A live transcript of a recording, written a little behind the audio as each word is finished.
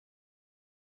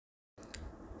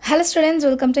Hello students,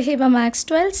 welcome to Hiba Max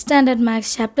 12 Standard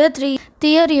Max Chapter 3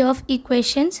 Theory of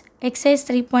Equations Exercise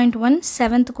 3.1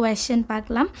 7th question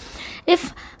பார்க்கலாம். If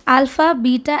alpha,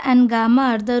 beta and gamma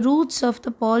are the roots of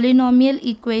the polynomial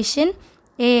equation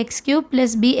ax cube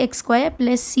plus bx square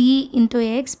plus c into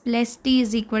x plus t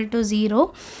is equal to 0,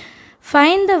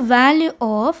 find the value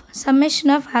of summation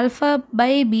of alpha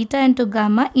by beta into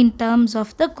gamma in terms of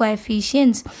the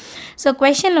coefficients. So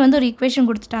question வந்து ஒரு equation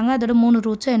கொடுத்துட்டாங்க, அதோட 3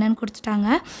 roots என்னன்னு கொடுத்துட்டாங்க.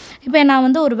 இப்போ நான்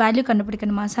வந்து ஒரு value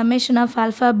கண்டுபிடிக்கணுமா, summation of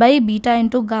alpha by beta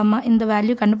into gamma இந்த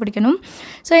வேல்யூ கண்டுபிடிக்கணும்.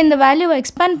 ஸோ இந்த வேல்யூவை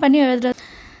எக்ஸ்பேண்ட் பண்ணி எழுதுற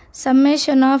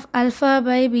summation of alpha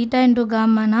by beta into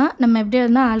gamma னா நம்ம எப்படி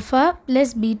எழுதுனா alpha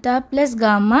plus beta plus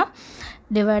gamma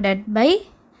divided by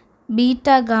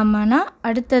beta gamma னா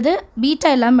அடுத்தது beta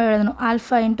இல்லாமல் எழுதணும்,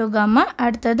 alpha into gamma,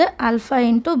 அடுத்தது alpha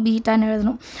into beta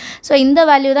எழுதணும். ஸோ இந்த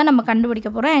வேல்யூ தான் நம்ம கண்டுபிடிக்க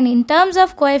போகிறோம். And in terms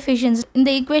of coefficients, இந்த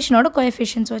ஈக்குவேஷனோட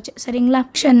கோஎஃபிஷியன்ஸ் வச்சு சரிங்களா.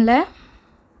 ஆப்ஷனில்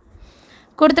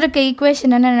கொடுத்துருக்க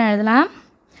ஈக்குவேஷன் என்னென்ன எழுதலாம்,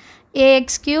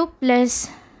 ax cube plus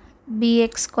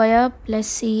bx square plus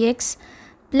cx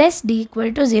plus d equal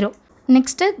to 0.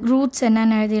 Next roots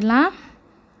என்னென்னு எழுதிடலாம்.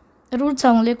 ரூட்ஸ்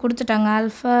அவங்களே கொடுத்துட்டாங்க,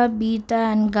 alpha, beta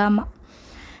and gamma.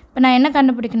 இப்போ நான் என்ன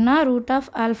கண்டுபிடிக்கணும்னா root of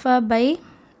alpha by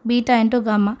beta into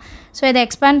gamma. So இதை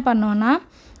எக்ஸ்பேண்ட் பண்ணோன்னா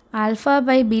alpha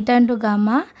by beta into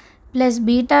gamma plus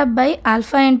beta by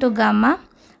alpha into gamma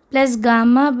plus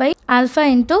gamma by alpha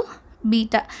into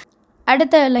beta.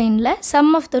 அடுத்த லைனில் sum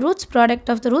of the roots, product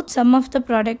of the roots, sum of the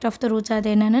product of the roots அது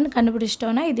என்னென்னு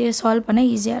கண்டுபிடிச்சிட்டோன்னா இதை solve பண்ண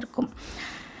ஈஸியாக இருக்கும்.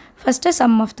 First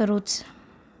sum of the roots,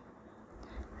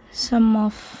 sum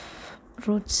of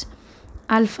roots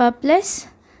alpha plus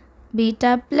beta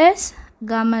plus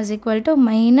gamma is equal to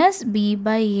minus b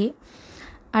by a.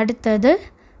 அடுத்தது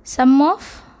sum of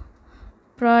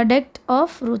product of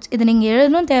roots, இது நீங்கள்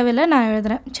எழுதணும் தேவையில்லை, நான்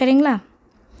எழுதுகிறேன் சரிங்களா.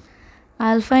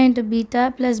 alpha into beta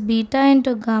plus beta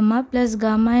into gamma plus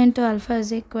gamma into alpha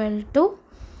is equal to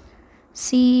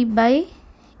c by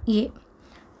a.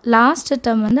 Last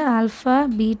term வந்து alpha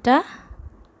beta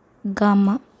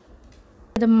gamma,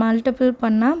 இதை மல்டிபிள்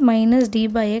பண்ணால் மைனஸ் டி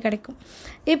பை ஏ கிடைக்கும்.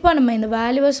 இப்போ நம்ம இந்த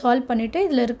வேல்யூவை சால்வ் பண்ணிவிட்டு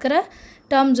இதில் இருக்கிற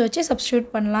டேர்ம்ஸ் வச்சு சப்ஸ்டியூட்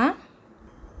பண்ணலாம்.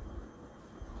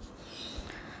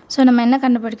 ஸோ நம்ம என்ன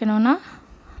கண்டுபிடிக்கணும்னா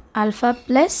alpha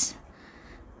plus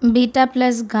beta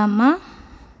plus gamma,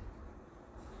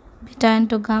 beta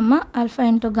into gamma, alpha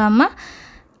into gamma,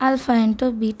 alpha into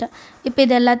beta. இப்போ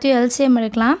இது எல்லாத்தையும் எல்சிஎம்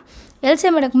எடுக்கலாம்.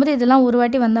 எல்சிஎம் எடுக்கும்போது இதெல்லாம் ஒரு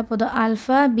வாட்டி வந்தால் போதும்,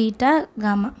 ஆல்ஃபா பீட்டா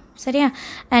காமா சரியா.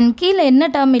 அண்ட் கீழே என்ன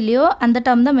டேர்ம் இல்லையோ அந்த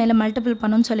டேர்ம் தான் மேலே மல்டிபிள்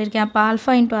பண்ணணும்னு சொல்லியிருக்கேன். அப்போ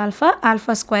alpha into alpha,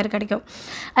 alpha square கிடைக்கும்.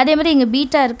 அதே மாதிரி இங்கே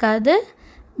பீட்டா இருக்காது,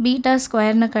 பீட்டா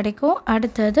ஸ்கொயர்னு கிடைக்கும்.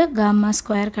 அடுத்தது காமா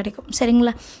ஸ்கொயர் கிடைக்கும்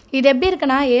சரிங்களா. இது எப்படி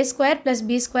இருக்குன்னா ஏ square plus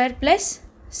B square plus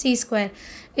C square,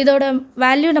 இதோட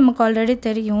வேல்யூ நமக்கு ஆல்ரெடி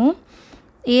தெரியும்,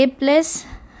 ஏ plus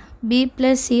B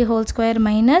plus C whole square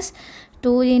minus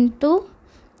 2 into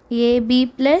AB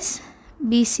plus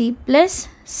PC plus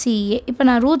CA. இப்போ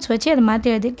நான் ரூட்ஸ் வச்சு அதை மாற்றி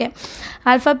எழுதியிருக்கேன்,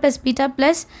 alpha plus beta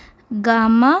plus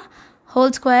gamma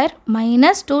whole square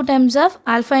minus 2 times of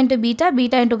alpha into beta,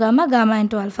 beta into gamma, gamma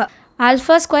into alpha.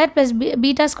 Alpha square plus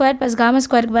beta square plus gamma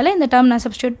ஸ்கொயருக்கு பதில் இந்த term நான்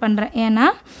சப்ஸ்டியூட் பண்ணுறேன். ஏன்னா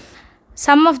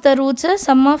some of the roots,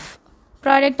 some of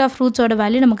product of ரூட்ஸோட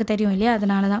value நமக்கு தெரியும் இல்லையா,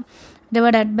 அதனால தான்.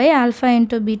 Divided by alpha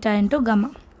into beta into gamma.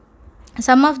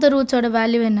 Some of the ரூட்ஸோட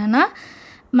value என்னென்னா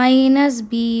மைனஸ்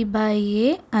பி பை ஏ,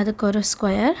 அதுக்கு ஒரு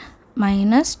square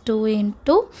minus 2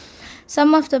 into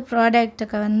some of the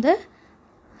ப்ராடக்ட்டுக்கு வந்து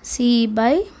C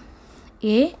by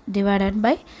A divided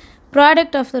by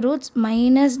product of the roots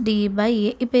minus D by ஏ.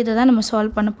 இப்போ இதை தான் நம்ம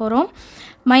solve பண்ண போகிறோம்.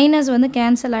 மைனஸ் வந்து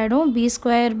கேன்சல் ஆகிடும், B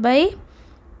square by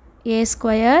A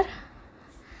square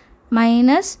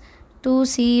minus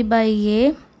 2c by A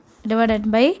divided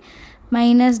by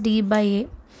minus D by ஏ.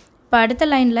 இப்போ அடுத்த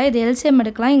லைனில் இது எல்சிஎம்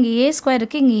எடுக்கலாம். இங்கே ஏ ஸ்கொயர்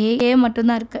இருக்குது, இங்கே ஏ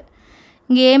மட்டும்தான் இருக்குது,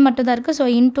 இங்கே ஏ மட்டும்தான் இருக்குது. ஸோ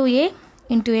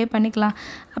இன்ட்டு ஏ பண்ணிக்கலாம்.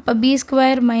 அப்போ B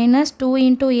square minus 2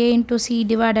 into A into C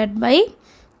divided by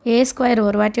A square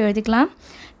ஒரு வாட்டி எழுதிக்கலாம்.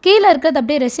 கீழே இருக்கிறது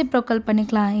அப்படியே ரெசிப்ரோக்கல்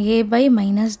பண்ணிக்கலாம், ஏ பை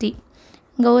மைனஸ் டி.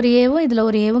 இங்கே ஒரு ஏவும் இதில்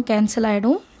ஒரு ஏவும் கேன்சல்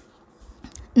ஆகிடும்.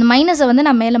 இந்த மைனஸை வந்து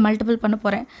நான் மேலே மல்டிபிள் பண்ண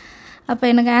போகிறேன். அப்போ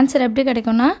எனக்கு ஆன்சர் எப்படி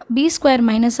கிடைக்கும்னா பி ஸ்கொயர்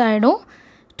மைனஸ் ஆகிடும்,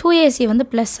 2ac வந்து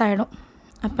ப்ளஸ் ஆகிடும்.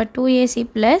 அப்போ 2ac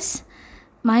plus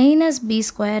minus B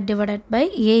square divided by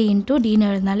A into டின்னு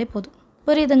எழுதினாலே போதும்.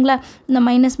 புரியுதுங்களா. இந்த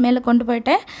மைனஸ் மேலே கொண்டு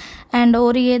போயிட்டேன் அண்ட்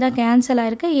ஒரு ஏ தான் கேன்சல்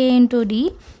ஆகிருக்கு, ஏ இன்ட்டு டி.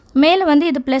 மேலே வந்து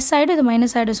இது ப்ளஸ் ஆகிடும், இது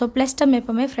மைனஸ் ஆகிடும். ஸோ ப்ளஸ் டேர்ம்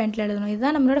எப்போவுமே ஃப்ரண்ட்டில் எழுதணும்.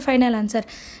 இதுதான் நம்மளோட ஃபைனல் ஆன்சர்.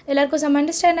 எல்லாருக்கும் சம்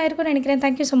அண்டர்ஸ்டாண்ட் ஆகிருக்கும்னு நினைக்கிறேன்.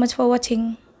 தேங்க்யூ ஸோ மச் ஃபார் வாட்சிங்.